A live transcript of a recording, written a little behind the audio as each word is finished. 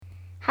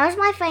How's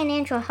my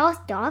financial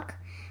health, Doc?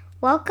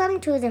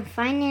 Welcome to the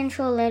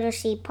Financial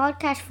Literacy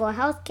Podcast for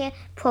Healthcare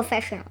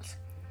Professionals,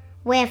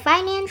 where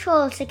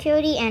financial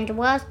security and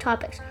wealth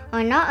topics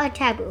are not a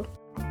taboo.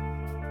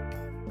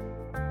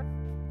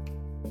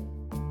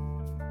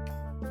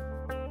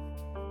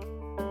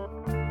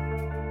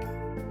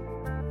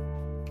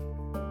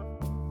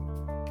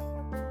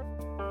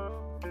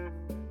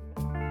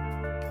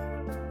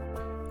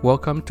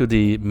 Welcome to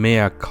the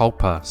Mea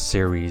Culpa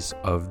series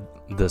of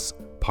this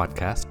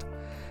podcast.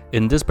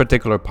 In this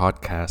particular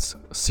podcast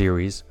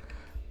series,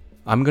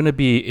 I'm going to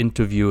be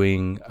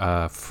interviewing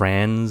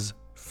friends,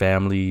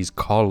 families,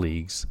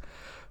 colleagues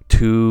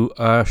to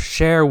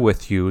share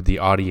with you, the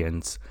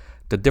audience,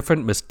 the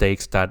different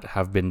mistakes that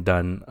have been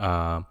done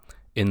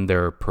in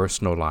their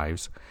personal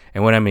lives.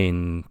 And when I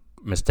mean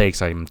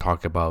mistakes, I'm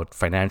talking about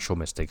financial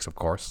mistakes, of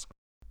course.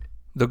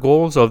 The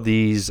goals of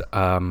these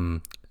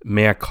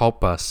Mea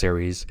Culpa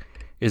series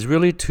is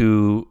really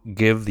to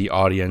give the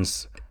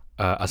audience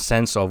a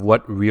sense of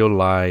what real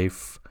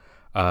life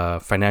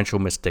financial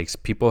mistakes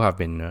people have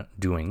been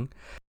doing.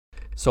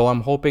 So I'm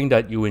hoping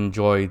that you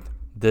enjoyed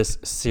this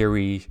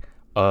series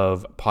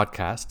of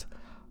podcasts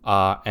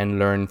and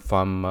learn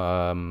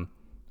from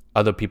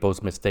other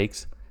people's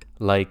mistakes,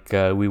 like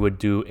we would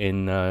do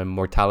in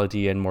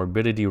mortality and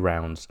morbidity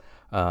rounds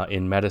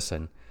in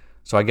medicine.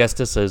 So I guess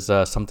this is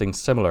something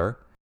similar.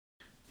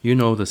 You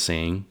know the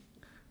saying,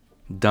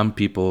 dumb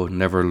people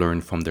never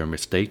learn from their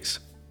mistakes.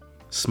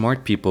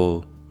 Smart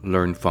people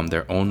learn from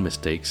their own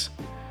mistakes,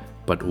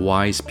 but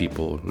wise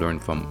people learn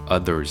from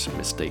others'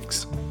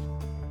 mistakes.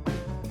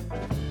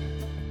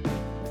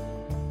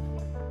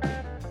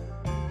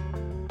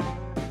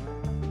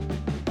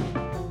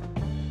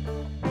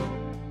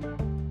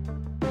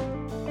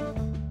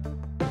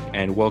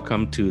 And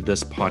welcome to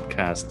this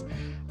podcast,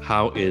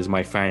 How is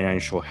My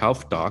Financial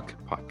Health Doc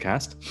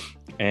podcast.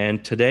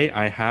 And today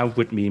I have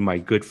with me my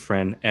good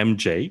friend,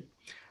 MJ.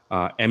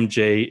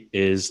 MJ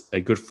is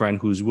a good friend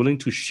who's willing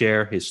to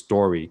share his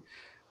story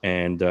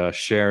and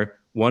share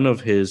one of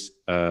his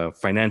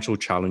financial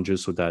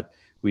challenges so that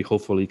we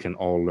hopefully can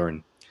all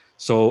learn.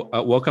 So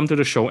welcome to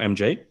the show,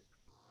 MJ.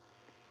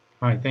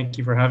 Hi, thank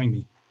you for having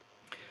me.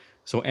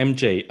 So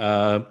MJ,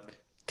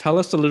 tell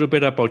us a little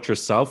bit about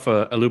yourself,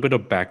 a little bit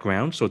of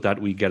background so that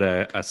we get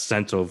a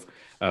sense of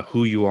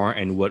who you are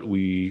and what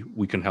we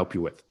can help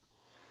you with.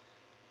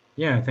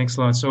 Yeah, thanks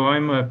a lot. So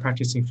I'm a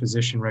practicing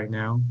physician right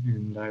now,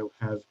 and I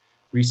have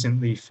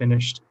recently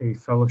finished a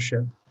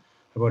fellowship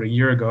about a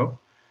year ago.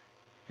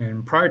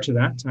 And prior to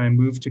that, I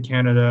moved to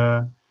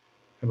Canada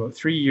about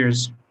 3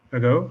 years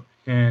ago,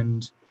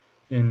 and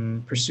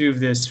in pursuit of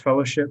this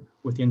fellowship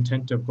with the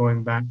intent of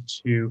going back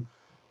to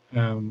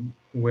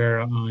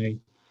where I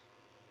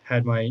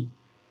had my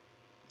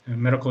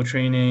medical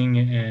training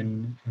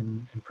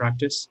and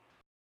practice.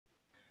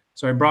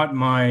 So I brought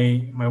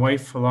my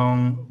wife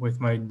along with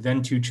my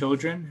then 2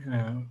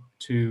 children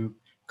to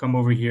come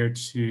over here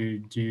to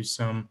do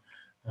some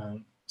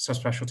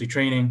subspecialty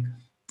training.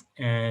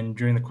 And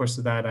during the course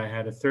of that, I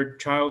had a third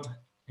child,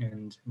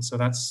 and so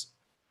that's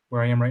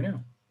where I am right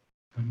now.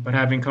 But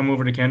having come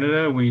over to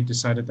Canada, we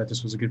decided that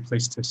this was a good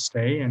place to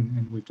stay,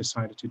 and we've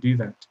decided to do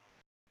that.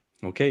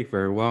 Okay,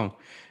 very well.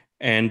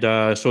 And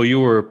so you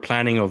were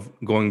planning of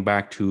going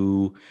back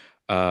to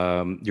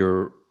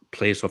your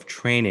place of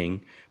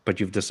training, but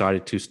you've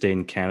decided to stay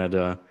in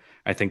Canada,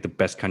 I think the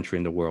best country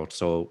in the world.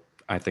 So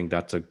I think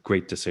that's a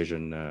great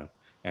decision,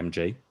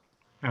 MJ.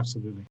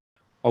 Absolutely.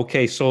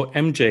 Okay, so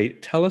MJ,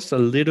 tell us a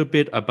little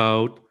bit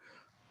about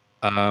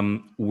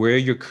where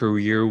your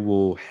career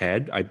will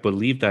head. I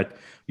believe that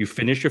you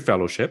finished your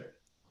fellowship.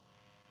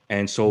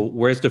 And so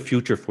where's the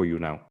future for you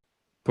now,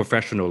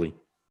 professionally?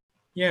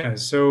 Yeah,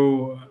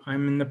 so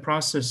I'm in the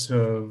process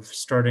of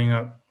starting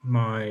up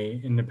my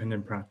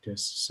independent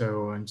practice.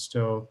 So I'm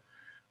still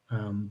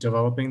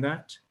developing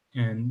that.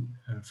 And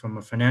from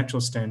a financial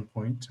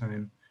standpoint,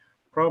 I'm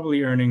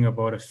probably earning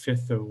about a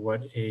fifth of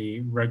what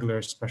a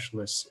regular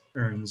specialist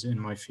earns in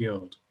my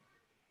field.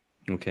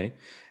 Okay.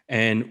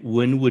 And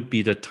when would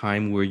be the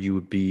time where you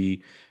would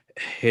be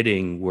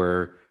hitting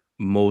where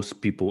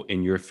most people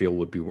in your field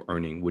would be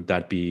earning? Would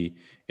that be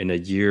in a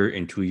year,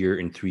 in 2 years,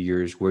 in 3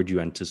 years? Where do you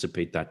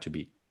anticipate that to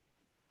be?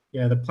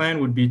 Yeah, the plan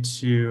would be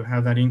to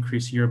have that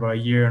increase year by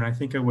year, and I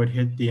think I would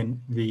hit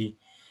the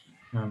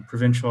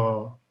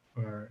provincial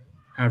or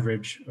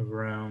average of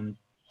around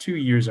 2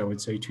 years. I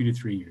would say 2 to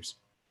 3 years.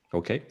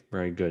 Okay,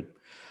 very good.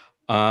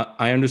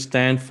 I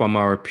understand from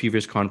our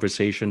previous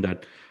conversation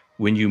that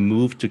when you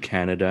moved to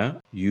Canada,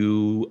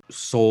 you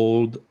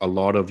sold a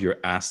lot of your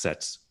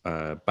assets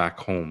back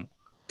home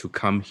to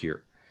come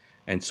here.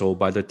 And so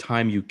by the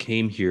time you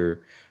came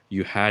here,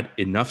 you had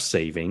enough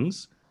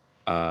savings,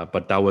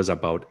 but that was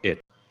about it.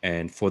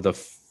 And for the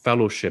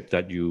fellowship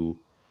that you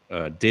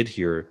did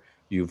here,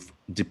 you've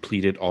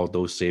depleted all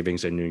those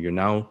savings and you're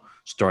now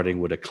starting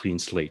with a clean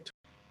slate.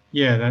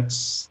 Yeah,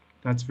 that's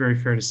very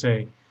fair to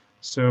say.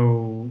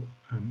 So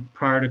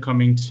prior to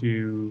coming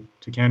to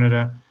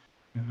Canada,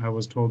 I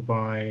was told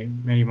by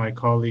many of my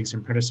colleagues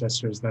and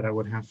predecessors that I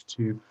would have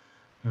to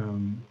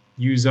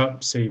use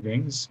up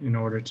savings in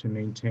order to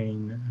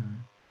maintain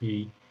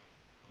the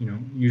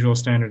usual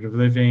standard of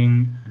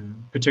living,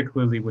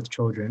 particularly with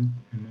children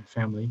and a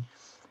family.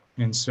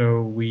 And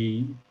so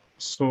we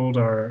sold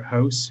our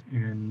house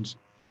and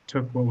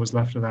took what was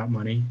left of that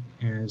money,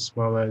 as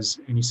well as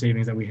any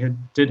savings that we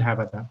did have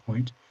at that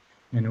point,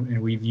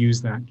 and we've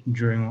used that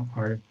during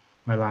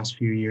my last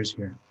few years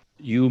here.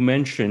 You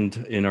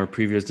mentioned in our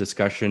previous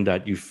discussion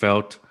that you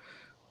felt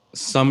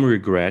some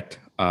regret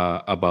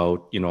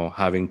about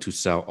having to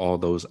sell all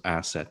those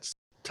assets.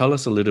 Tell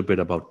us a little bit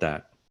about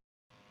that.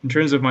 In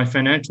terms of my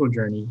financial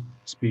journey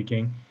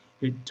speaking,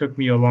 it took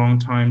me a long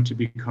time to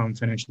become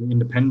financially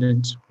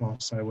independent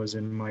whilst I was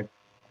in my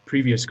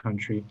previous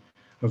country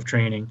of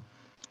training.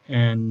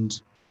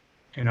 And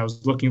I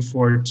was looking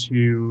forward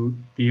to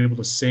be able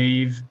to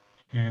save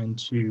and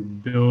to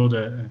build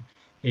a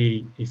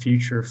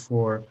future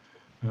for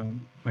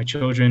my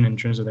children in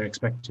terms of their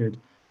expected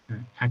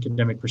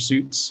academic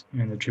pursuits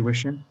and their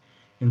tuition.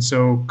 And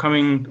so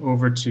coming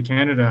over to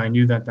Canada, I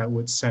knew that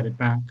would set it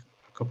back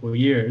a couple of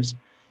years.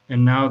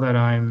 And now that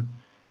I'm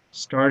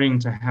starting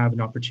to have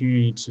an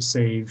opportunity to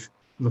save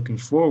looking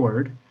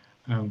forward,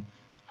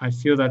 I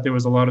feel that there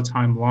was a lot of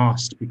time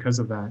lost because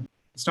of that.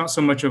 It's not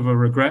so much of a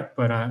regret,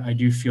 but I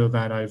do feel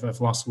that I've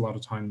lost a lot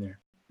of time there.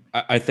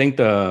 I think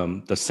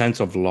the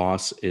sense of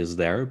loss is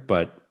there,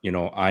 but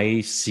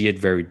I see it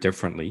very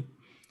differently.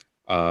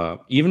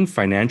 Even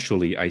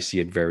financially, I see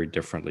it very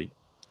differently.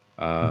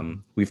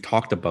 We've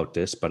talked about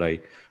this, but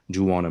I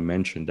do want to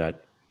mention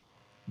that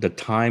the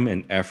time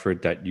and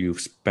effort that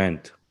you've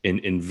spent in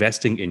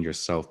investing in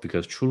yourself,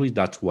 because truly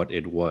that's what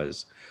it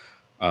was.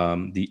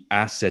 The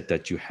asset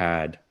that you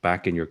had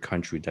back in your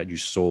country that you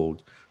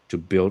sold to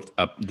build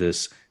up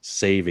this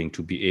saving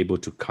to be able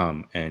to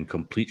come and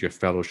complete your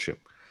fellowship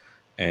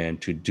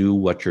and to do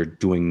what you're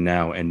doing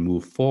now and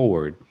move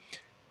forward,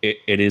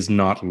 it is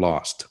not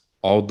lost.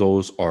 All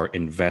those are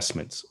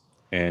investments.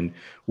 And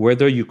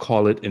whether you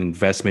call it an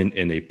investment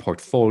in a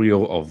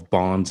portfolio of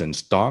bonds and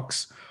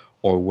stocks,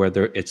 or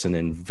whether it's an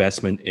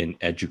investment in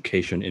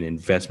education, an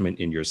investment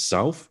in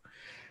yourself,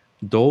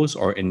 those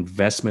are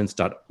investments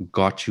that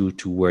got you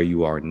to where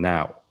you are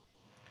now.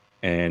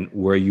 And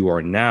where you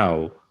are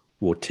now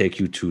will take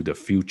you to the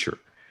future.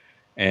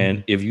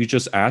 And if you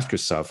just ask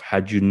yourself,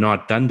 had you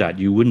not done that,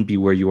 you wouldn't be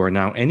where you are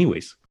now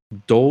anyways.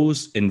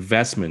 Those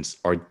investments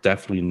are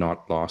definitely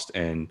not lost.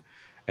 And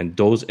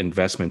those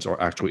investments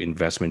are actually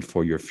investment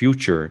for your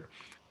future.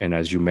 And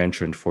as you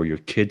mentioned, for your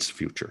kids'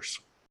 futures.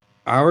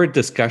 Our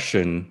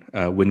discussion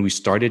when we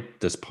started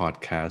this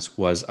podcast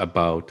was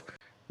about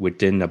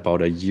within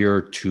about a year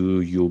or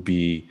two, you'll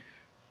be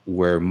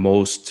where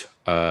most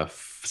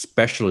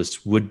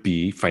specialists would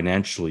be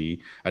financially,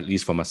 at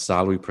least from a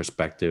salary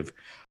perspective.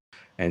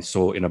 And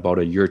so in about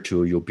a year or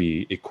two, you'll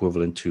be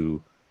equivalent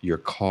to your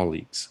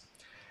colleagues.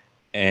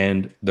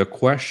 And the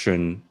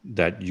question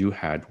that you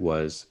had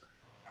was,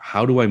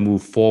 how do I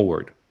move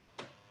forward?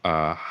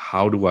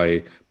 How do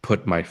I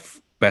put my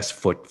best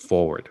foot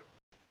forward?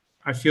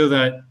 I feel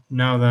that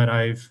now that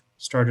I've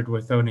started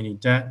without any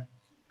debt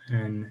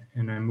and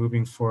I'm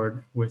moving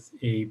forward with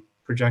a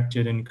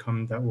projected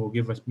income that will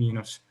give me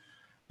enough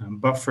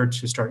buffer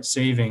to start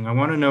saving, I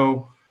want to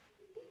know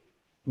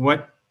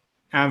what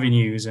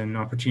avenues and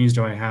opportunities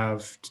do I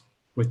have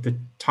with the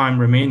time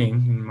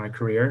remaining in my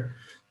career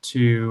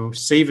to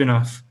save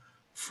enough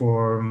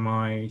for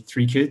my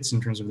 3 kids in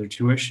terms of their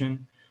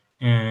tuition,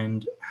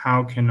 and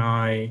how can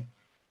I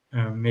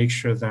make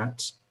sure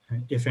that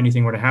if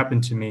anything were to happen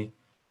to me,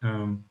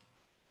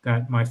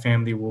 that my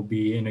family will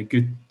be in a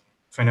good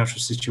financial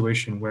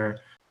situation where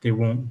they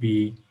won't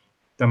be,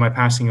 that my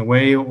passing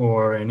away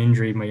or an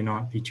injury may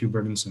not be too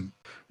burdensome.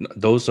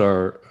 Those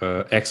are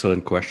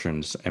excellent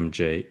questions,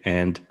 MJ.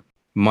 And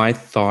my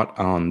thought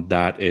on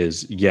that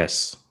is,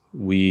 yes,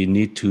 we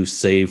need to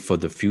save for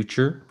the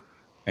future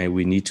and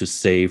we need to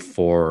save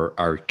for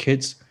our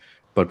kids,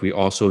 but we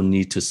also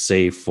need to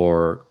save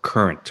for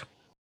current.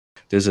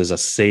 This is a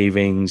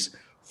savings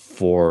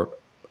for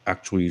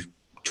actually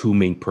 2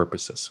 main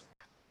purposes.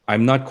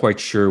 I'm not quite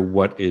sure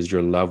what is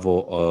your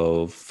level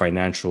of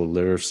financial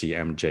literacy,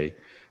 MJ,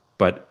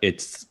 but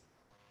it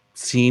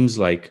seems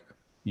like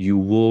you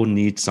will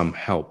need some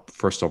help,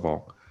 first of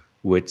all,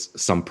 with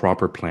some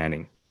proper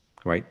planning,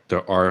 right?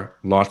 There are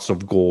lots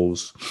of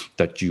goals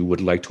that you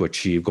would like to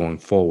achieve going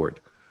forward.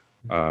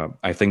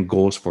 I think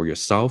goals for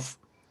yourself,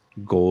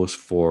 goals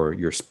for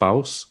your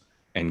spouse,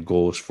 and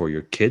goals for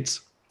your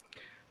kids,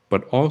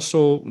 but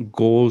also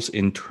goals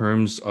in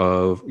terms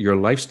of your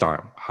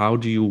lifestyle. How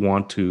do you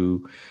want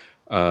to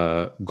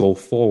go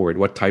forward?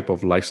 What type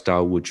of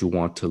lifestyle would you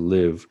want to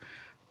live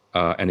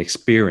and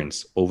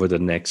experience over the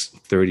next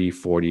 30,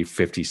 40,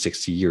 50,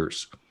 60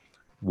 years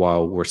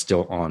while we're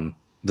still on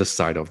this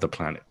side of the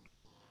planet?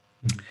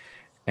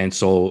 And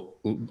so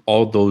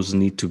all those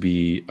need to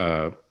be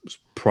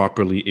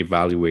properly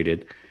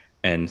evaluated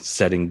and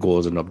setting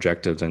goals and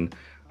objectives and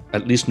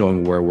at least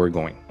knowing where we're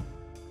going.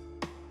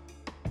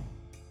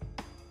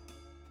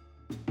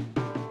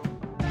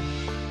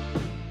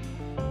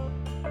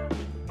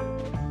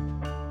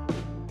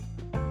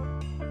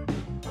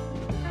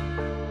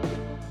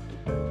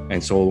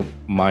 And so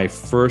my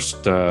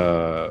first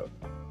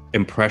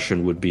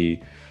impression would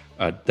be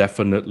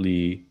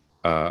definitely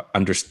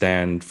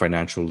understand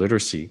financial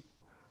literacy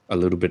a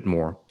little bit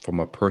more from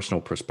a personal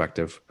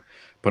perspective,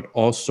 but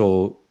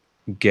also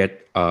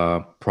get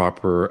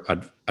proper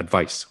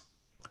advice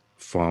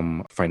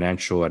from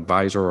financial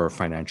advisor or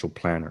financial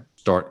planner.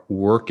 Start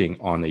working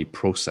on a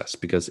process,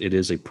 because it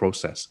is a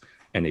process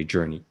and a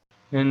journey.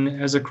 And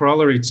as a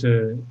corollary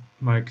to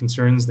my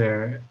concerns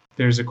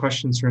there's a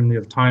question certainly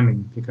of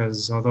timing,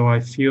 because although I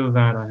feel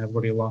that I have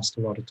already lost a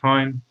lot of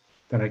time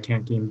that I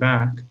can't gain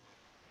back,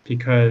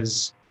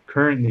 because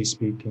currently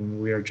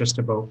speaking, we are just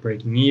about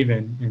breaking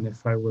even. And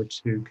if I were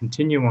to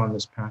continue on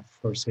this path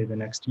for, say, the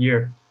next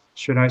year,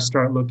 should I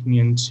start looking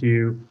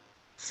into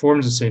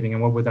forms of saving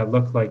and what would that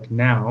look like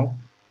now?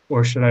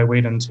 Or should I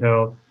wait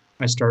until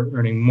I start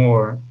earning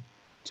more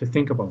to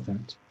think about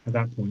that at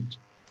that point?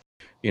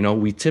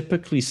 We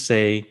typically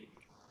say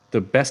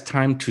the best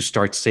time to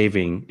start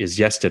saving is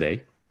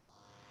yesterday,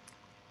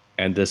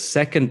 and the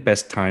second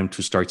best time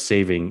to start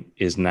saving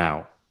is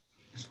now.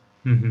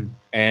 Mm-hmm.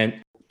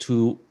 And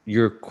to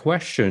your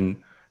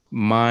question,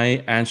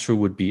 my answer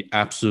would be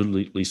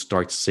absolutely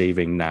start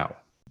saving now.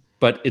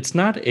 But it's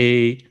not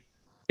a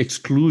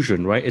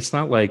exclusion, right? It's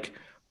not like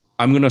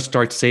I'm going to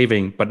start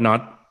saving but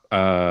not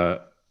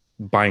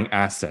buying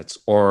assets,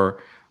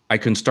 or I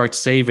can start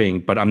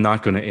saving but I'm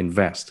not going to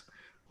invest.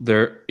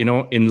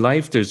 In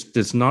life,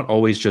 there's not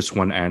always just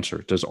one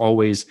answer. There's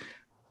always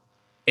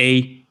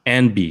A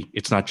and B.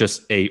 It's not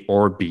just A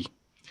or B.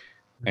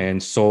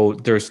 And so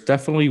there's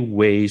definitely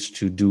ways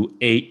to do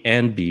A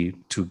and B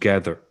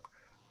together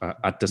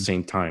at the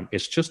same time.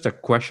 It's just a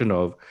question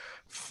of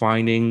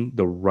finding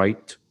the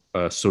right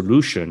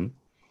solution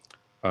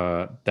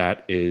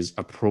that is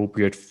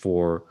appropriate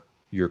for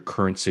your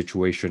current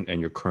situation and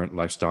your current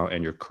lifestyle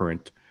and your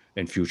current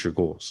and future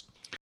goals.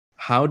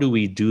 How do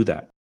we do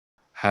that?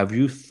 Have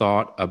you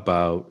thought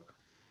about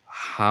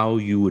how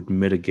you would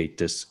mitigate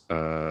this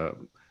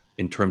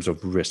in terms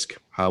of risk?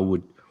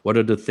 What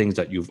are the things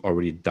that you've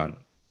already done?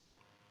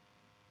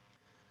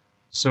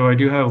 So I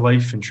do have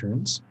life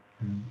insurance,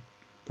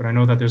 but I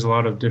know that there's a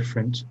lot of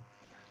different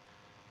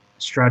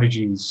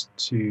strategies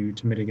to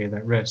mitigate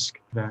that risk,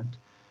 that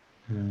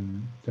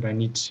I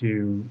need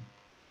to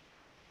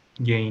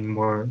gain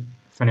more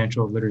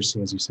financial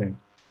literacy, as you say.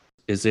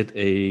 Is it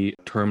a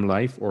term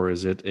life or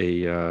is it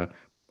a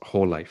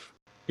whole life?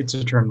 It's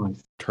a term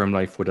life. Term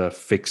life with a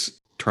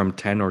fixed term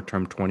 10 or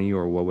term 20,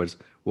 or what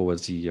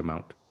was the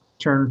amount?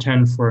 Term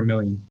 10 for $1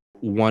 million.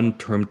 One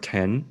term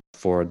 10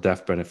 for a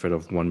death benefit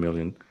of $1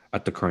 million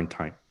at the current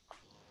time.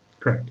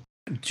 Correct.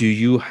 Do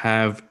you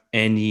have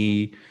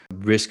any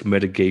risk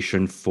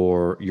mitigation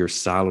for your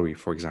salary,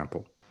 for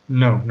example?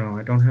 No,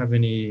 I don't have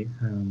any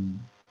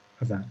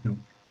of that, no.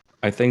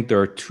 I think there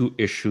are two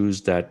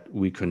issues that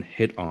we can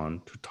hit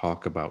on to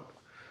talk about.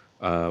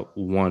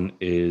 One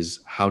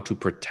is how to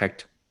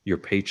protect your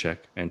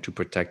paycheck and to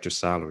protect your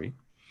salary.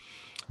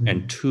 Mm-hmm.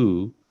 And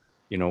two,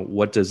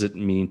 what does it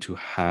mean to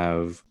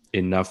have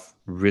enough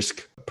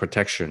risk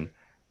protection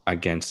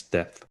against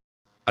death?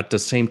 At the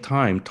same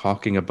time,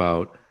 talking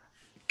about,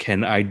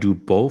 can I do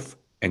both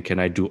and can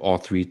I do all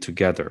three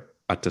together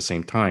at the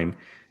same time,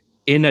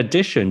 in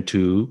addition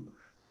to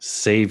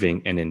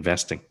saving and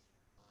investing?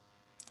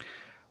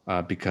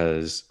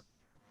 Because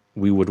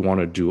we would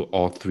want to do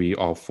all three,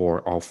 all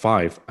four, all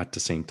five at the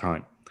same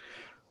time.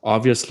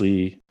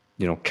 Obviously,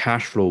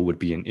 cash flow would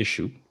be an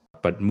issue,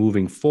 but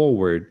moving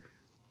forward,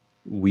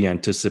 we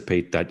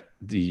anticipate that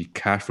the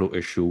cash flow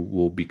issue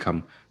will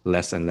become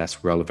less and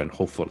less relevant,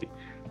 hopefully,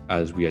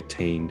 as we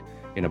attain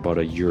in about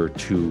a year or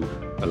two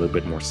a little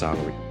bit more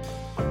salary.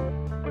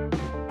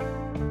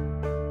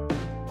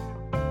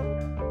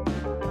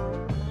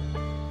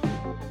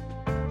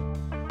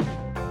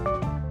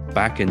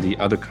 Back in the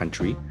other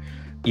country,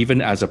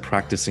 even as a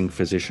practicing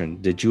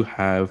physician, did you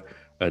have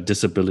a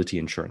disability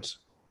insurance?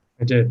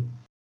 I did,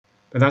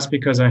 but that's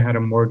because I had a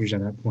mortgage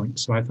at that point.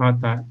 So I thought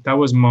that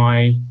was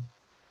my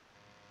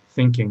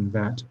thinking,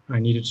 that I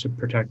needed to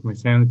protect my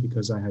family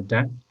because I had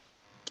debt.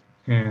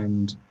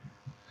 And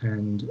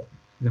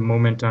the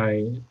moment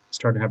I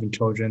started having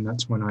children,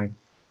 that's when I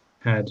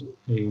had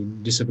a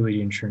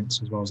disability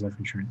insurance as well as life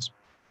insurance.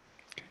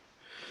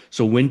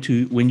 So when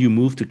you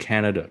moved to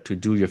Canada to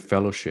do your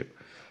fellowship,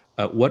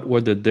 what were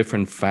the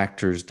different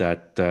factors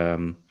that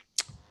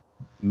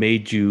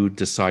made you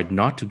decide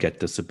not to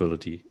get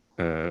disability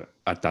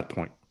at that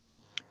point?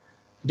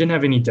 I didn't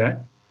have any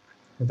debt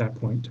at that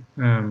point,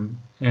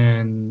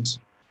 and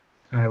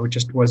I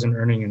just wasn't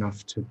earning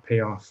enough to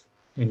pay off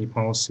any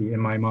policy in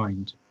my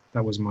mind.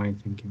 That was my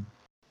thinking.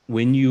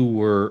 When you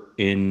were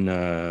in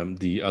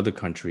the other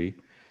country,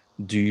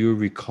 do you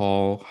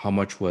recall how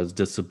much was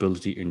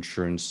disability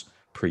insurance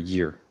per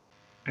year?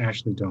 I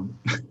actually don't.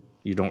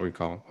 You don't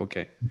recall?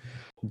 Okay.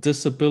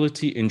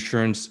 Disability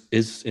insurance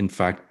is, in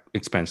fact,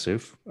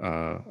 expensive.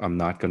 I'm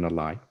not going to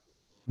lie.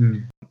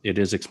 It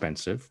is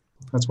expensive.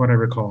 That's what I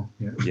recall.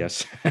 Yeah.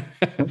 Yes.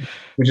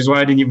 Which is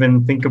why I didn't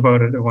even think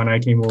about it when I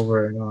came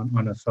over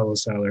on a fellow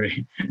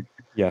salary.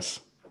 Yes.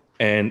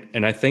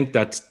 And I think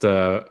that's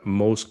the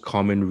most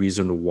common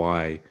reason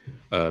why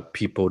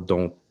people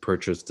don't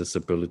purchase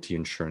disability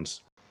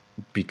insurance,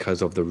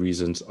 because of the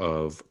reasons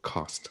of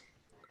cost.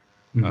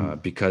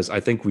 Because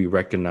I think we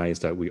recognize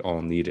that we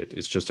all need it.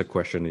 It's just a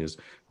question is,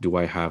 do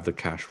I have the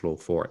cash flow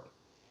for it?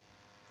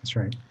 That's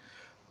right.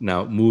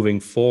 Now, moving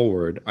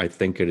forward, I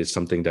think it is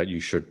something that you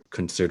should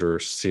consider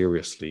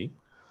seriously,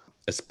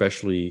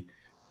 especially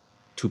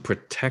to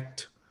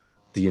protect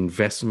the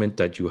investment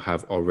that you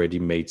have already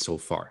made so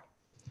far.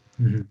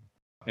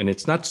 And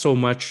it's not so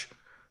much,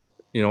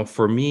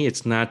 for me,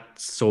 it's not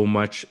so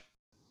much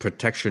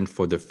protection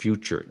for the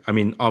future. I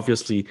mean,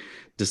 obviously,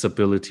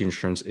 disability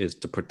insurance is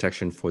the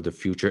protection for the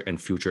future and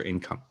future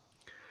income.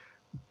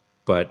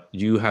 But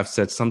you have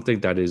said something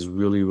that is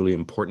really, really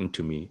important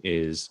to me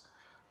is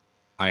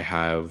I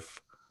have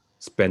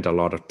spent a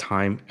lot of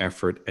time,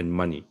 effort, and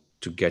money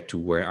to get to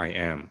where I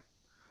am.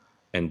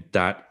 And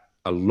that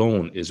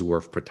alone is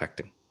worth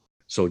protecting.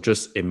 So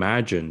just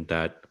imagine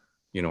that,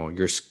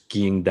 you're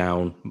skiing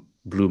down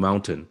Blue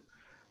Mountain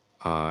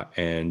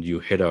and you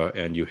hit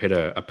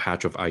a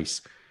patch of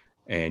ice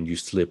and you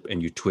slip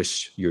and you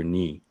twist your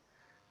knee.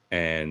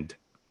 And,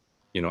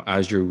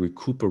 as you're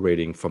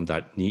recuperating from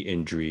that knee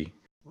injury,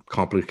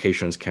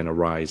 complications can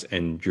arise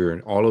and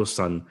you're all of a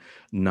sudden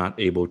not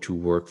able to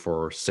work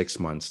for 6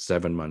 months,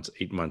 7 months,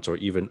 8 months, or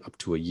even up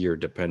to a year,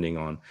 depending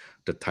on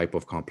the type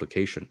of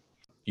complication.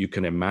 You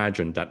can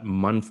imagine that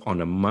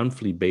on a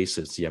monthly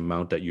basis, the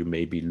amount that you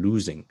may be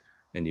losing.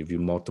 And if you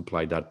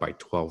multiply that by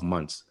 12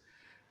 months,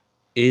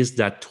 is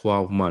that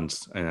 12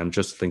 months, and I'm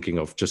just thinking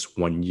of just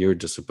 1 year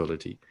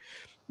disability,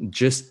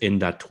 just in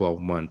that 12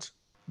 months,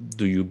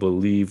 do you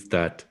believe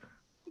that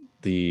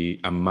the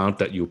amount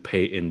that you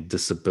pay in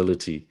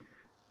disability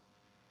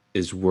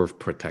is worth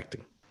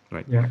protecting,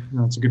 right? Yeah,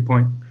 that's a good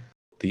point.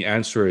 The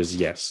answer is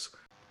yes.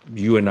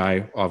 You and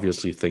I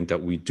obviously think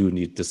that we do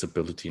need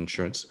disability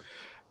insurance.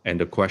 And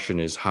the question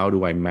is, how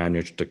do I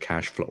manage the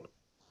cash flow?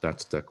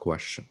 That's the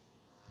question.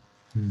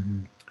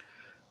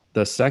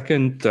 The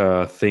second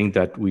thing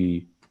that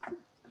we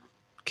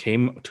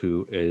came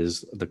to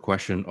is the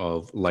question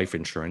of life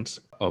insurance,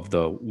 of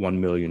the 1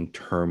 million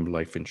term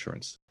life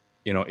insurance.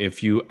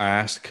 If you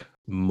ask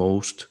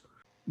most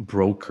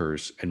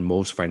brokers and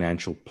most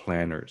financial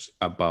planners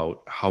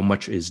about how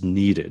much is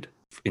needed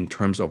in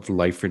terms of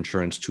life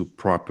insurance to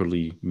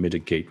properly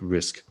mitigate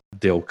risk,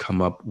 they'll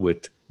come up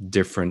with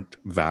different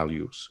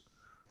values,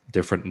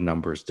 different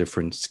numbers,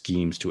 different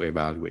schemes to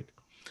evaluate.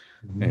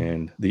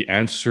 And the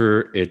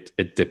answer,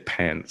 it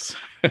depends.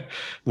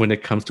 When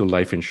it comes to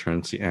life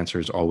insurance, the answer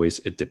is always,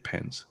 it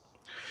depends.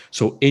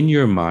 So in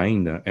your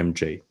mind,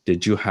 MJ,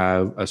 did you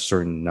have a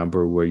certain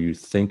number where you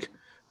think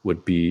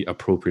would be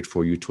appropriate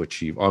for you to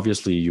achieve?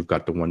 Obviously, you've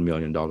got the $1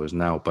 million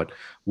now, but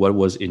what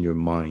was in your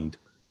mind,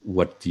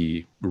 what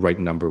the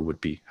right number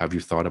would be? Have you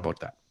thought about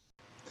that?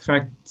 The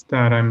fact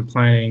that I'm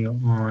planning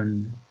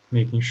on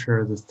making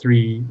sure the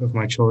 3 of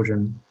my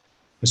children,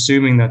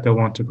 assuming that they'll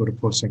want to go to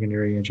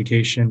post-secondary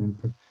education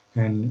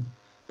and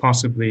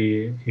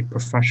possibly a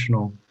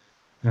professional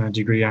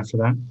degree after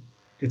that,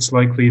 it's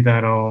likely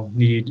that I'll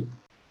need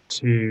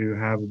to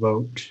have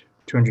about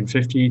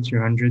 $250,000 to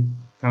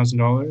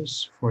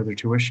 $300,000 for their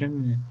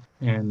tuition.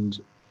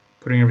 And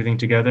putting everything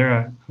together,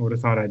 I would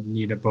have thought I'd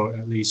need about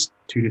at least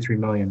 2 to 3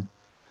 million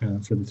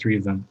for the 3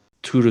 of them.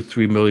 2 to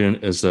 3 million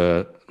is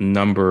a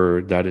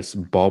number that is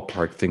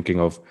ballpark thinking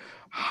of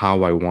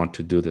how I want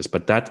to do this,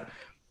 but that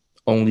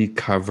only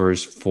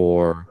covers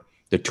for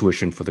the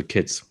tuition for the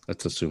kids,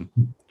 let's assume.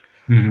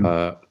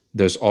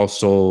 There's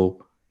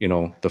also,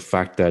 the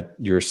fact that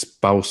your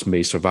spouse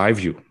may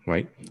survive you,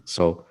 right?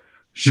 So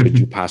should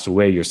you pass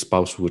away, your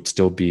spouse would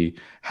still be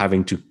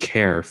having to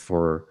care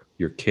for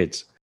your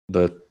kids.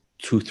 The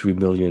 2-3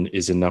 million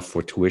is enough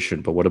for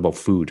tuition, but what about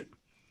food?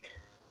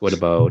 What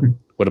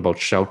about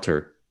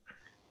shelter?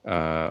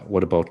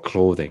 What about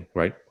clothing,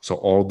 right? So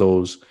all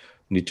those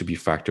need to be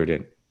factored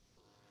in.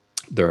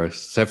 There are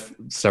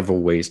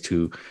several ways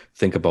to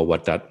think about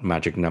what that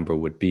magic number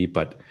would be,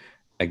 but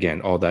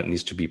again, all that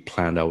needs to be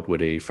planned out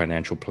with a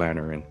financial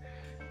planner, and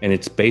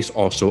it's based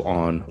also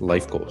on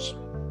life goals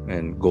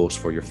and goals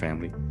for your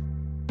family.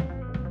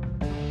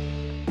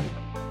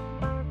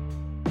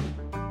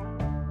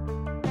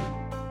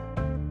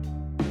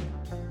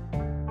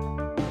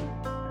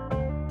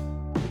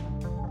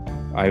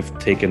 I've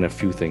taken a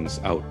few things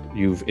out.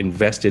 You've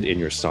invested in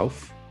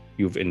yourself,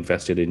 you've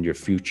invested in your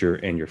future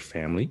and your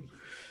family,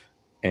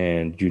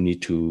 and you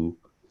need to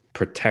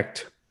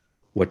protect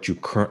what you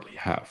currently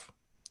have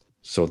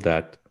so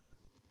that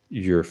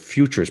your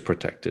future is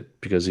protected.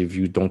 Because if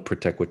you don't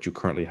protect what you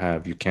currently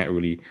have, you can't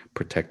really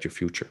protect your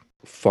future.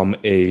 From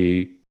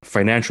a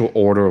financial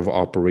order of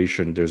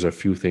operation, there's a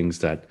few things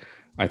that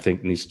I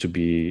think needs to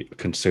be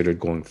considered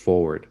going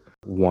forward.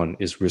 One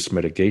is risk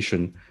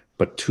mitigation,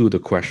 but 2, the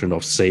question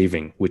of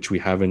saving, which we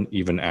haven't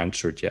even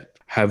answered yet.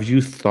 Have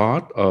you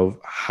thought of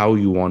how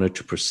you wanted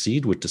to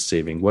proceed with the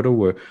saving? What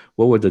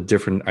were the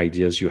different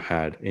ideas you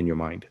had in your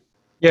mind?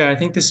 Yeah, I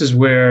think this is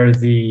where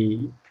the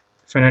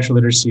financial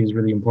literacy is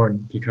really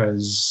important,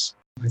 because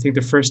I think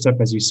the first step,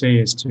 as you say,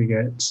 is to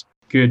get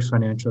good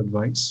financial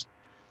advice.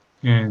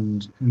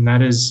 And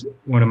that is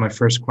one of my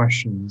first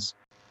questions.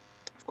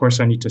 Of course,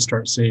 I need to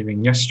start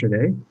saving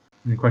yesterday.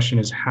 And the question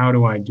is, how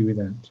do I do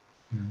that?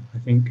 I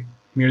think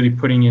merely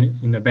putting it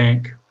in the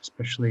bank,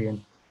 especially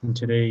in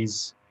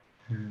today's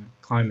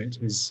climate,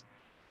 is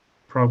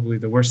probably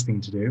the worst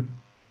thing to do.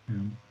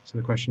 So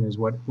the question is,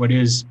 what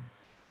is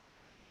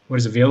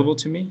available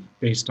to me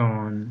based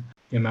on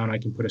the amount I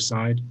can put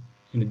aside,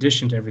 in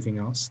addition to everything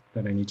else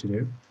that I need to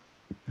do.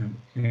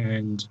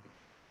 And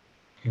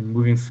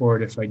moving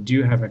forward, if I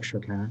do have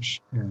extra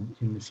cash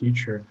in the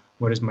future,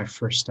 what is my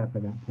first step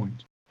at that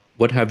point?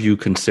 What have you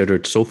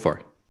considered so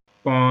far?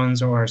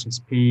 Bonds or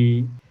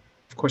RSP.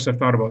 Of course, I've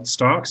thought about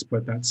stocks,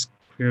 but that's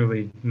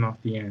clearly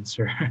not the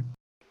answer.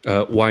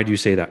 Why do you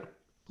say that?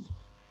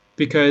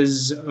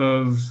 Because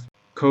of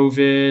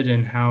COVID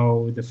and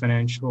how the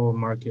financial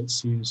market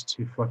seems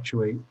to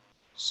fluctuate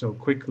so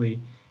quickly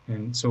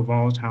and so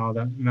volatile,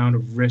 that amount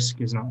of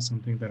risk is not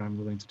something that I'm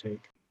willing to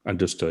take.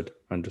 Understood.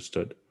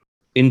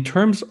 In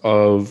terms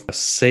of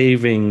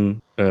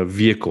saving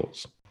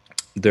vehicles,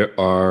 there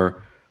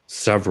are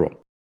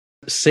several.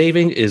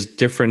 Saving is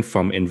different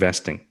from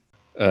investing.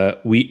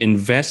 We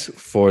invest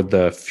for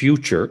the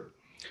future,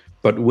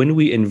 but when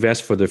we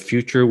invest for the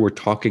future, we're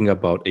talking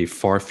about a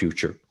far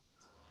future.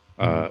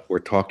 We're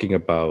talking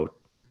about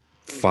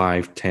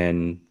 5,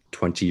 10,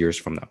 20 years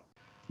from now.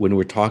 When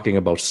we're talking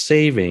about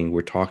saving,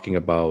 we're talking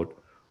about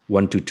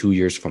 1 to 2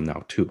 years from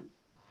now too.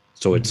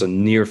 So it's a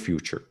near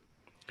future.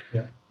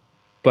 Yeah.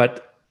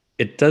 But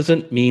it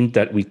doesn't mean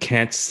that we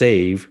can't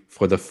save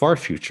for the far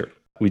future.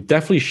 We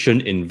definitely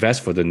shouldn't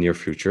invest for the near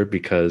future,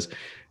 because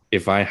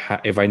if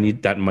I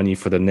need that money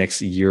for the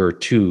next year or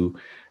two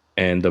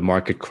and the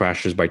market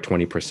crashes by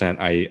 20%,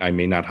 I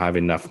may not have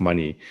enough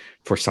money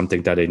for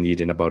something that I need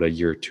in about a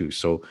year or two.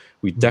 So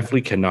we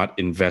definitely cannot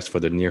invest for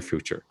the near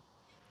future.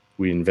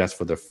 We invest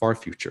for the far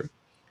future,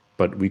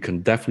 but we can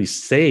definitely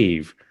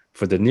save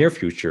for the near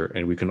future,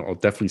 and we can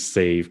definitely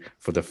save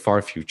for the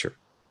far future.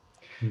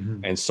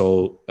 And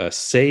so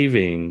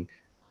saving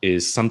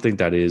is something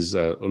that is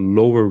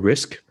lower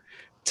risk.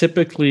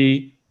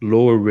 Typically,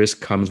 lower risk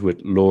comes with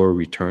lower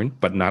return,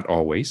 but not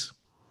always.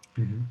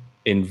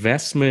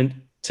 Investment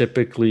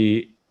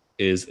typically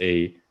is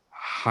a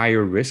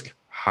higher risk,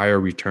 higher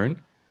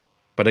return,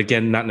 but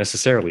again, not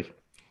necessarily.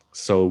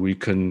 So we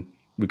can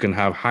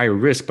have higher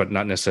risk, but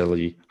not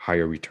necessarily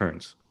higher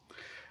returns.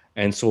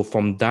 And so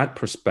from that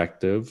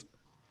perspective,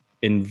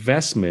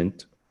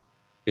 investment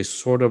is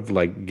sort of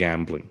like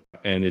gambling,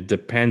 and it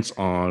depends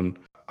on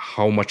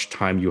how much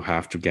time you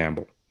have to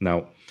gamble.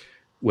 Now,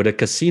 with a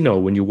casino,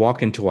 when you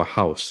walk into a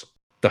house,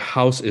 the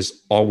house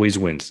is always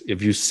wins.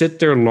 If you sit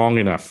there long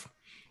enough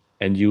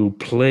and you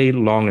play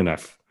long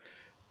enough,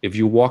 if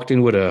you walked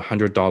in with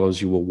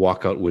 $100, you will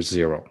walk out with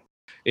 $0.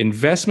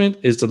 Investment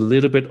is a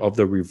little bit of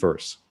the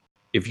reverse.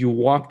 If you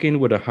walk in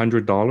with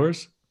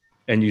 $100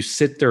 and you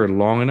sit there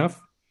long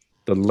enough,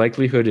 the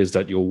likelihood is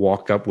that you'll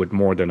walk up with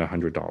more than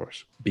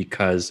 $100.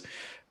 Because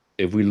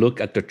if we look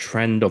at the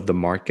trend of the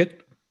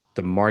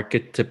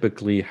market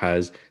typically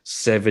has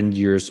 7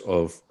 years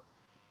of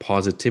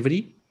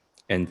positivity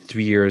and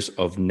 3 years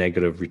of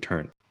negative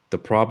return. The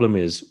problem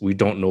is we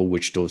don't know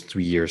which those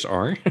 3 years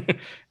are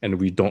and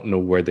we don't know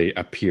where they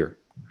appear.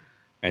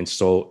 And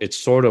so it's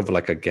sort of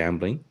like a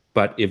gambling.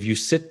 But if you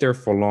sit there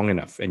for long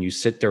enough and you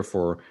sit there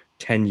for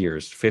 10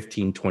 years,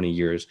 15, 20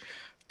 years,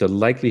 the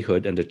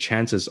likelihood and the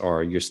chances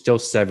are you're still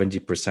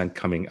 70%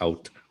 coming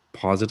out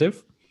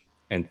positive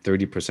and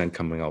 30%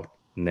 coming out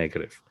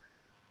negative.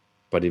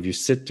 But if you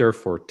sit there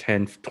for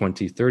 10,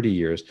 20, 30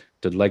 years,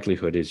 the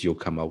likelihood is you'll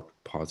come out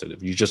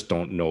positive. You just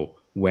don't know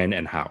when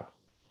and how.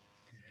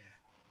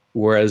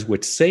 Whereas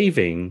with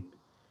saving,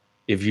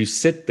 if you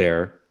sit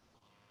there,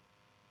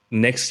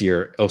 next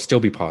year, it'll still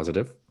be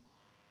positive.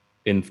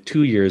 In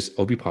 2 years,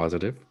 it'll be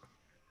positive.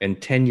 In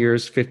 10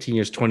 years, 15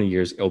 years, 20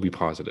 years, it'll be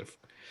positive.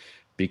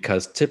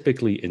 Because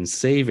typically in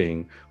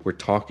saving, we're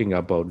talking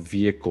about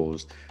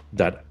vehicles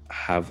that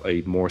have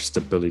a more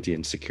stability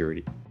and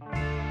security.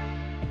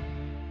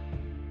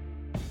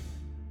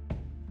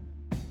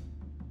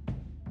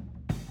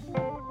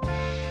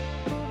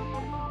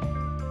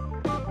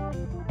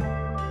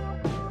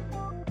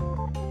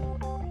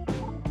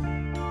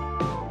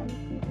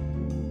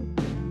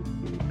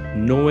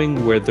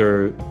 Knowing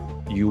whether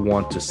you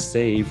want to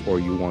save or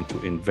you want to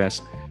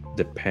invest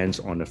depends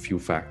on a few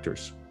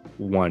factors.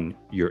 One,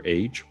 your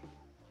age,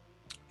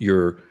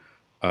 your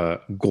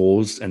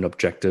goals and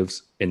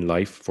objectives in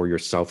life for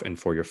yourself and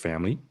for your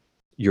family,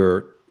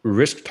 your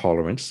risk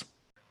tolerance,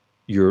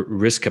 your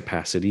risk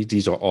capacity.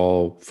 These are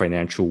all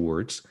financial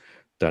words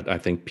that I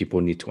think people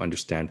need to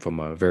understand from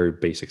a very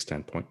basic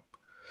standpoint.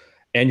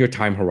 And your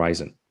time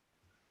horizon.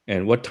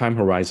 And what time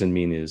horizon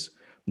mean is,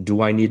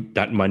 do I need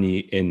that money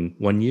in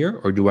 1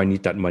 year or do I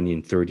need that money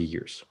in 30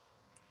 years?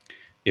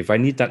 If I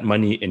need that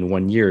money in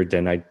 1 year,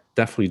 then I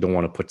definitely don't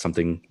want to put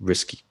something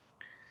risky.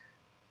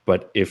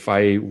 But if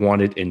I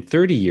want it in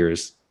 30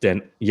 years,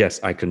 then yes,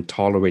 I can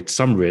tolerate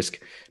some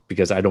risk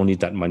because I don't need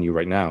that money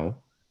right now.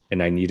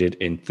 and I need it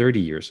in 30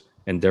 years.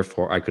 And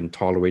therefore, I can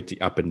tolerate the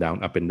up and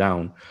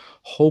down,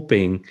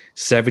 hoping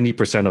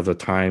 70% of the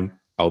time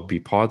I'll be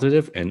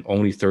positive and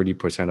only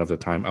 30% of the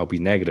time I'll be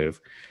negative.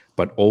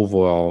 But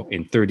overall,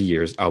 in 30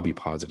 years, I'll be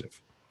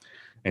positive.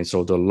 And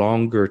so the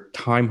longer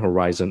time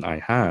horizon I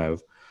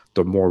have,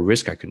 the more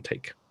risk I can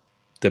take.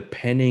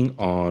 Depending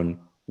on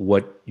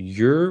what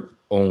your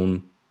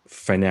own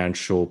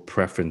financial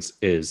preference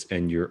is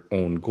and your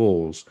own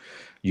goals,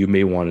 you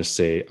may want to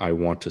say, I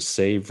want to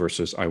save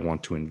versus I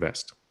want to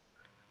invest.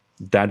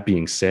 That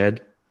being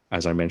said,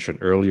 as I mentioned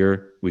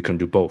earlier, we can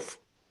do both.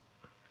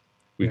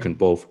 We can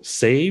both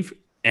save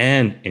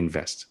and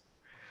invest.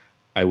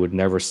 I would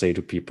never say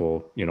to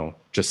people,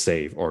 just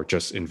save or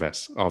just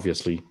invest.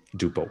 Obviously,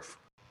 do both.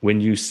 When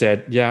you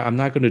said, yeah, I'm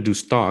not going to do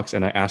stocks,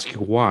 and I ask you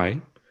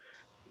why,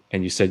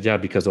 and you said, yeah,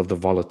 because of the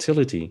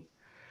volatility.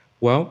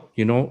 Well,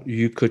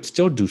 you could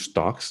still do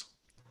stocks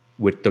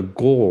with the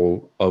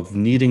goal of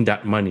needing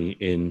that money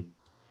in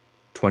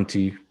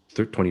 20,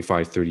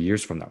 25, 30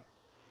 years from now,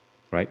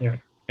 right? Yeah.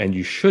 And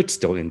you should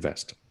still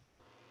invest.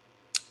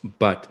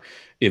 But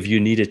if you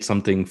needed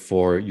something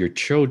for your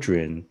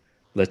children,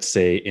 let's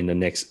say in the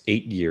next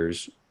 8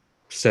 years,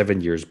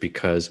 7 years,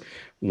 because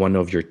one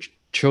of your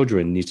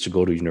children needs to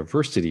go to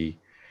university,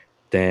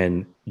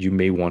 then you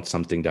may want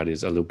something that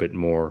is a little bit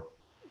more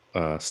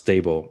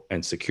stable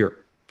and secure.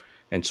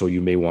 And so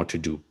you may want to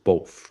do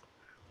both,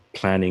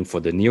 planning for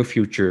the near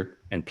future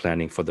and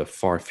planning for the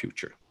far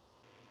future.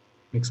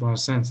 Makes a lot of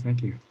sense.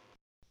 Thank you.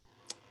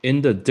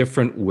 In the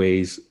different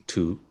ways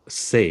to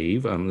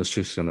save, let's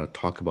just going to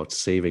talk about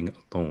saving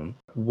alone.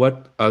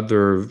 What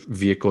other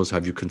vehicles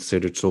have you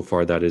considered so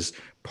far that is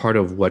part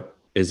of what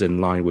is in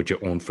line with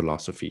your own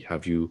philosophy?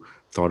 Have you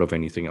thought of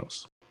anything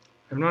else?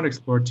 I've not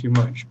explored too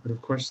much, but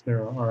of course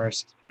there are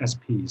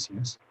RSPs,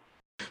 yes.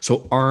 So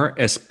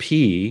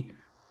RSP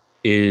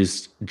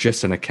is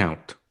just an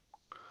account.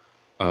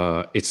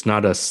 It's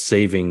not a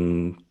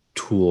saving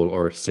tool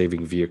or a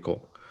saving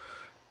vehicle.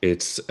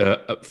 It's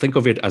think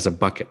of it as a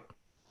bucket.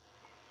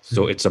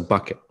 So it's a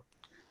bucket.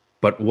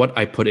 But what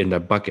I put in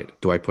that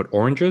bucket, do I put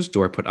oranges?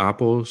 Do I put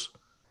apples?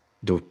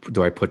 Do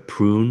I put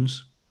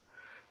prunes?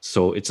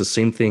 So it's the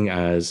same thing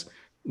as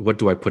what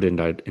do I put in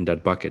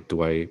that bucket?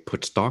 Do I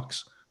put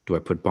stocks? Do I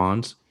put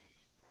bonds?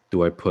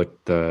 Do I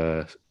put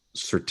the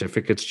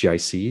certificates,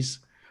 GICs?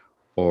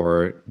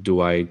 Or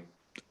do I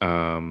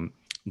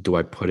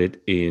put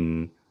it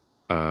in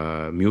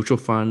mutual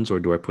funds, or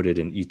do I put it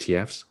in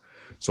ETFs?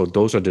 So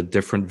those are the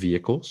different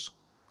vehicles,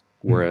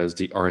 whereas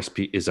the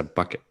RSP is a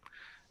bucket.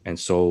 And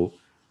so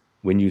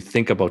when you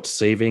think about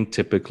saving,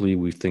 typically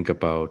we think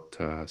about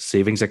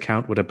savings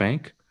account with a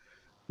bank.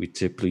 We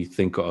typically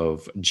think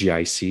of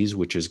GICs,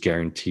 which is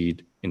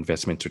guaranteed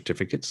investment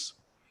certificates,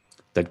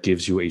 that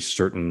gives you a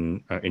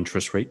certain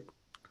interest rate,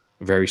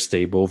 very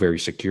stable, very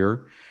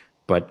secure.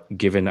 But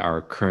given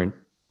our current,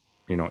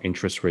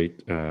 interest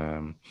rate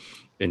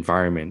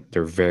environment,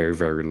 they're very,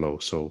 very low.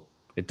 So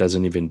it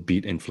doesn't even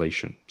beat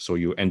inflation. So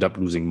you end up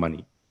losing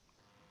money.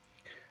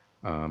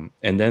 And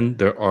then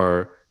there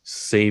are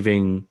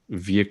saving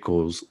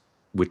vehicles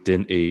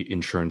within a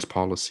insurance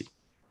policy,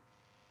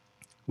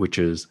 which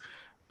is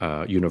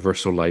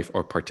universal life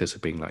or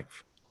participating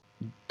life.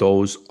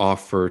 Those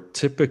offer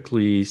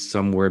typically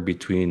somewhere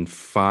between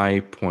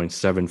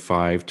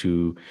 5.75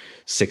 to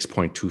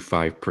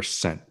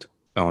 6.25%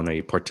 on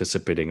a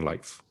participating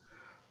life.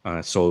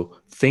 So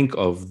think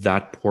of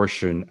that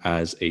portion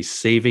as a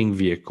saving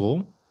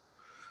vehicle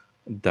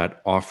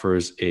that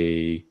offers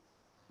a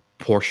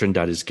portion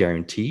that is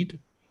guaranteed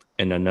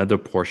and another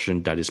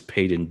portion that is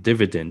paid in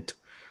dividend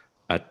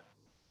at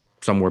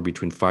somewhere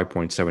between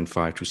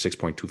 5.75 to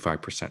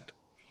 6.25%.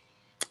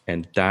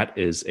 And that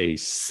is a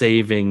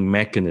saving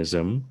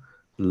mechanism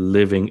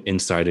living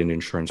inside an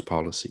insurance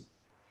policy.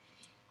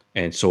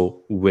 And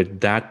so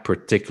with that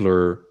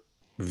particular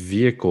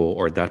vehicle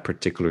or that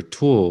particular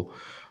tool,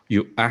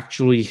 you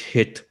actually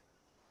hit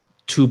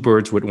two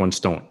birds with one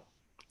stone.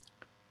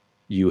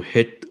 You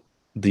hit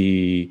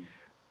the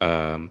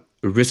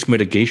risk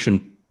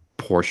mitigation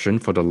portion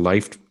for the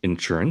life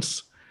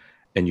insurance,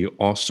 and you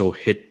also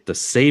hit the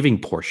saving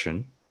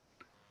portion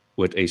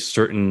with a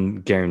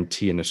certain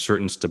guarantee and a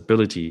certain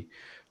stability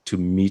to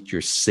meet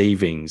your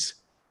savings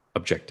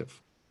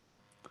objective.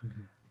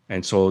 Mm-hmm.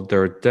 And so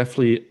there are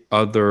definitely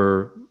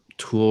other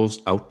tools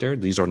out there.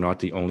 These are not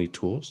the only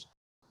tools.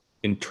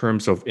 In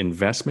terms of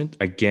investment,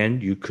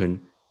 again, you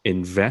can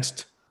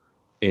invest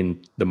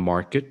in the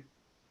market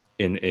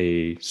in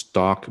a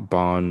stock,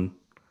 bond,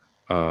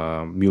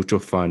 mutual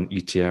fund,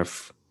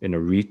 ETF, in a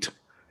REIT,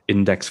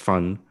 index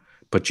fund,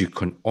 but you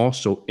can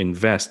also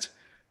invest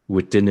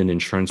within an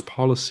insurance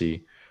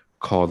policy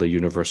called a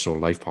universal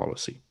life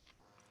policy,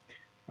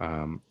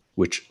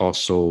 which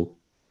also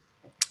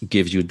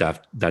gives you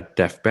that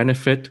death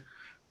benefit,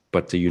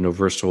 but the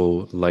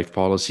universal life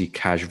policy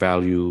cash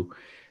value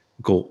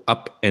go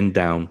up and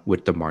down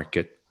with the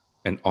market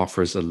and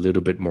offers a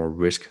little bit more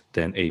risk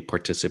than a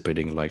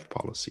participating life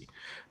policy.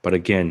 But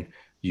again,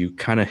 you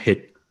kind of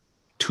hit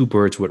two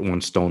birds with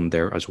one stone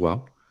there as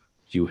well.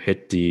 You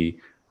hit the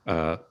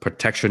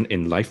protection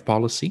in life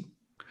policy,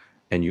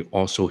 and you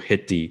also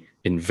hit the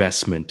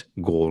investment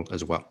goal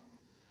as well.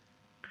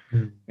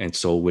 And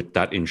so with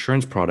that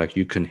insurance product,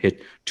 you can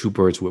hit two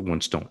birds with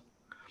one stone.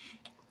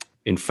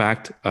 In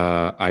fact,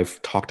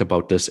 I've talked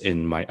about this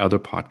in my other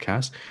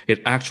podcast.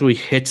 It actually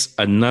hits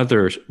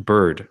another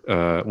bird,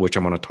 which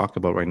I'm going to talk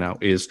about right now,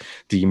 is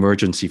the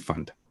emergency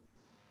fund.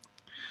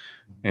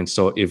 And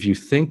so if you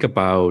think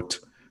about,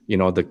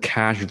 the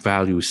cash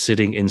value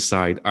sitting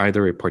inside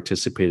either a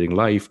participating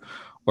life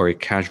or a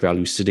cash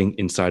value sitting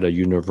inside a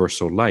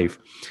universal life,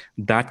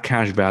 that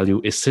cash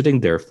value is sitting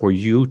there for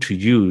you to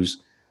use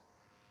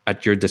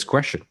at your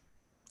discretion.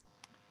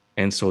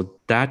 And so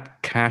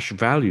that cash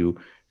value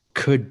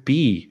could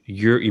be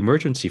your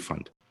emergency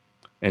fund.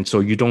 And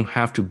so you don't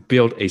have to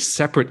build a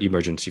separate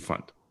emergency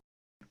fund.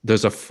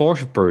 There's a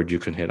fourth bird you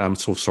can hit. I'm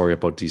so sorry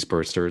about these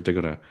birds. They're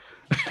gonna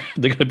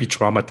be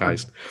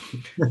traumatized.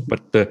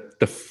 But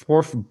the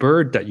fourth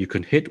bird that you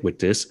can hit with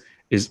this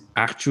is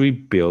actually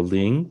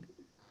building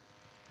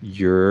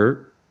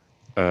your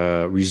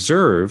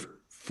reserve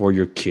for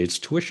your kids'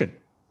 tuition.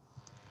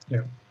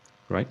 Yeah.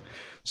 Right?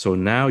 So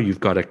now you've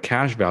got a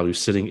cash value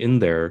sitting in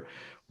there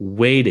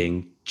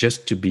waiting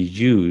just to be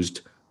used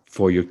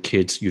for your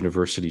kids'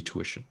 university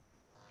tuition.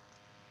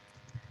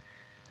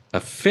 A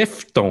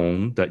fifth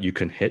stone that you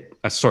can hit,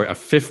 a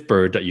fifth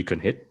bird that you can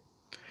hit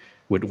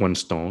with one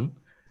stone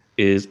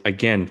is,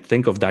 again,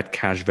 think of that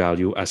cash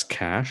value as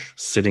cash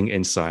sitting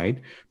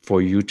inside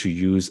for you to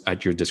use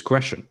at your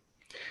discretion,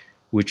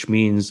 which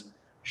means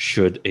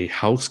should a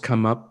house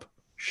come up,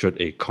 should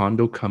a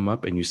condo come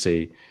up, and you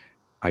say,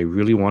 I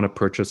really want to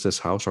purchase this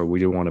house or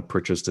really want to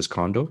purchase this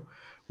condo,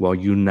 well,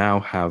 you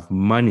now have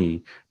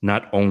money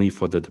not only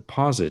for the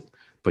deposit,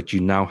 but you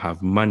now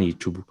have money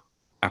to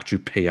actually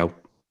pay out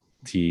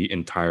the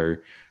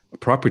entire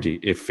property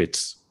if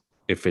it's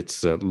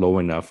low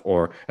enough,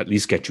 or at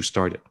least get you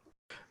started.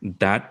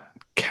 That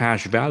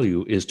cash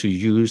value is to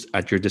use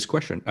at your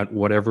discretion, at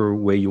whatever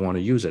way you want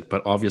to use it.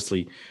 But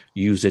obviously,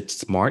 use it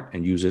smart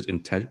and use it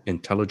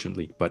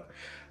intelligently. But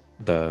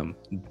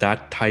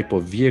that type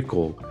of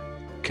vehicle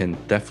can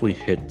definitely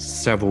hit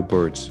several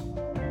birds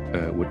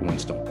with one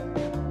stone.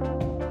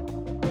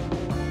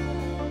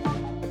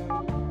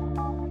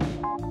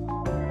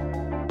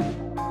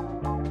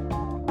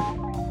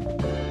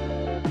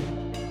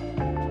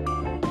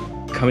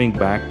 Coming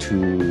back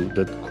to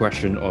the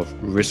question of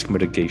risk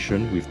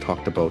mitigation, we've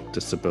talked about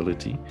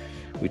disability,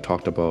 we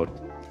talked about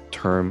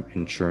term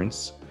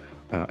insurance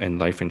and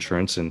life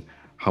insurance and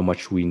how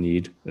much we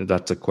need.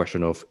 That's a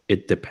question of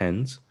it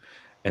depends.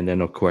 And then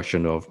a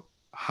question of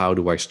how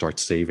do I start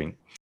saving?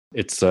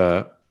 It's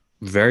a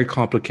very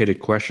complicated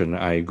question.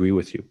 I agree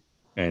with you.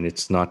 And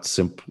it's not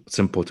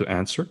simple to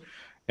answer,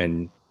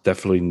 and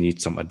definitely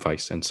need some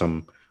advice and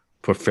some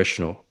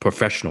professional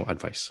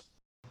advice.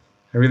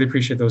 I really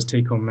appreciate those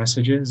take-home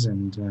messages,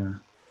 and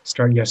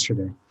start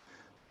yesterday.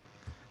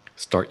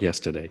 Start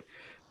yesterday.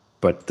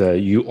 But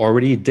you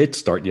already did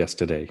start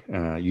yesterday.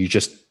 You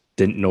just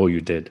didn't know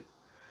you did.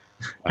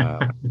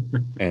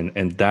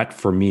 And that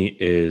for me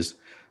is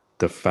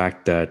the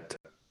fact that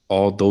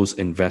all those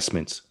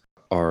investments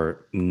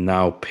are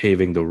now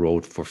paving the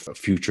road for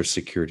future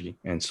security.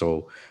 And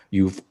so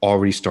you've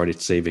already started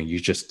saving.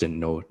 You just didn't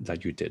know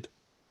that you did.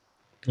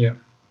 Yeah.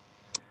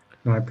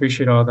 No, I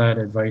appreciate all that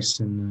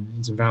advice, and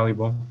it's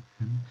valuable.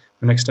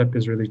 The next step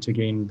is really to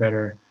gain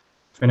better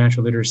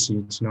financial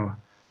literacy, to know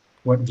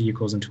what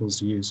vehicles and tools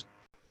to use.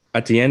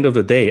 At the end of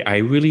the day, I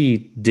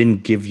really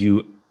didn't give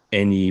you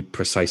any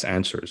precise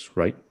answers,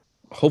 right?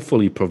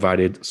 Hopefully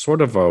provided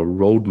sort of a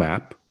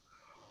roadmap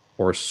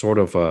or sort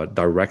of a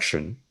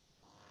direction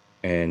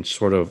and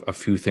sort of a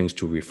few things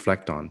to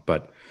reflect on.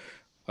 But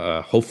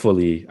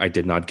hopefully I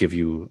did not give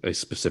you a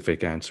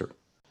specific answer.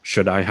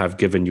 Should I have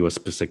given you a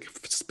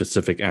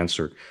specific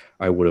answer,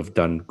 I would have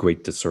done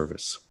great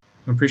disservice.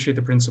 I appreciate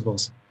the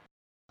principles.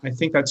 I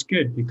think that's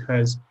good,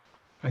 because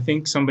I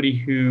think somebody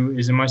who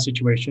is in my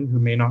situation, who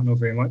may not know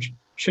very much,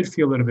 should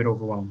feel a little bit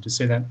overwhelmed to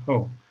say that,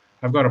 oh,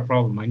 I've got a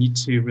problem. I need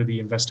to really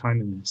invest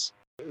time in this.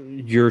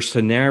 Your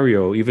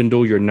scenario, even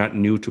though you're not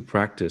new to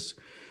practice,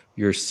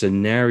 your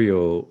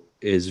scenario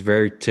is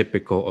very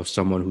typical of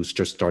someone who's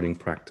just starting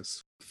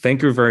practice.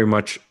 Thank you very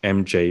much,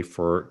 MJ,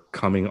 for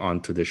coming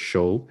on to this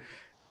show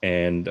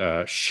and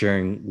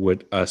sharing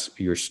with us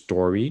your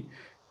story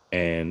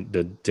and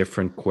the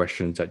different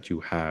questions that you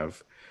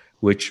have,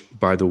 which,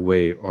 by the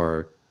way,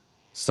 are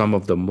some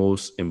of the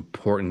most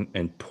important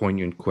and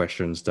poignant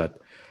questions that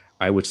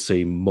I would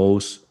say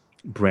most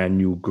brand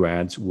new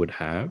grads would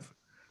have,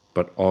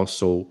 but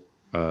also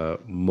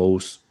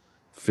most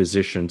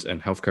physicians and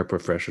healthcare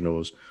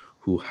professionals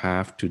who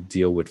have to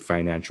deal with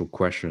financial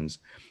questions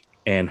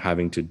and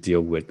having to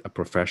deal with a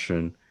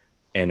profession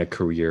and a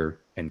career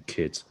and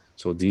kids.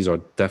 So these are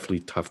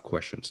definitely tough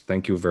questions.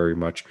 Thank you very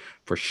much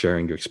for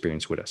sharing your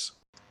experience with us.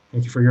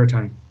 Thank you for your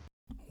time.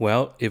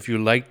 Well, if you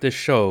like this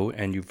show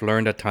and you've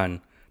learned a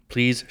ton,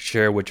 please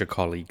share with your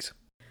colleagues.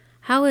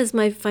 How is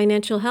My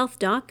Financial Health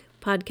Doc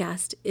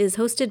podcast is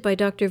hosted by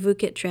Dr.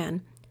 Vukit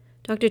Tran.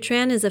 Dr.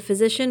 Tran is a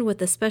physician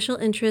with a special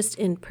interest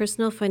in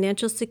personal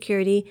financial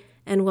security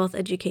and wealth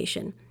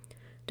education.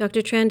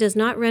 Dr. Tran does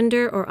not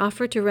render or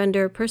offer to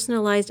render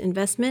personalized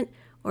investment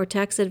or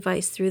tax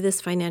advice through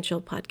this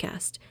financial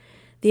podcast.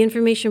 The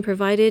information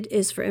provided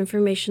is for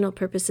informational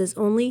purposes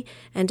only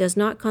and does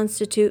not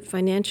constitute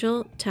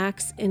financial,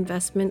 tax,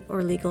 investment,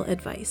 or legal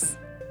advice.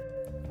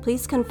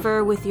 Please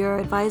confer with your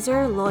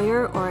advisor,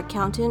 lawyer, or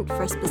accountant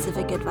for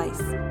specific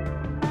advice.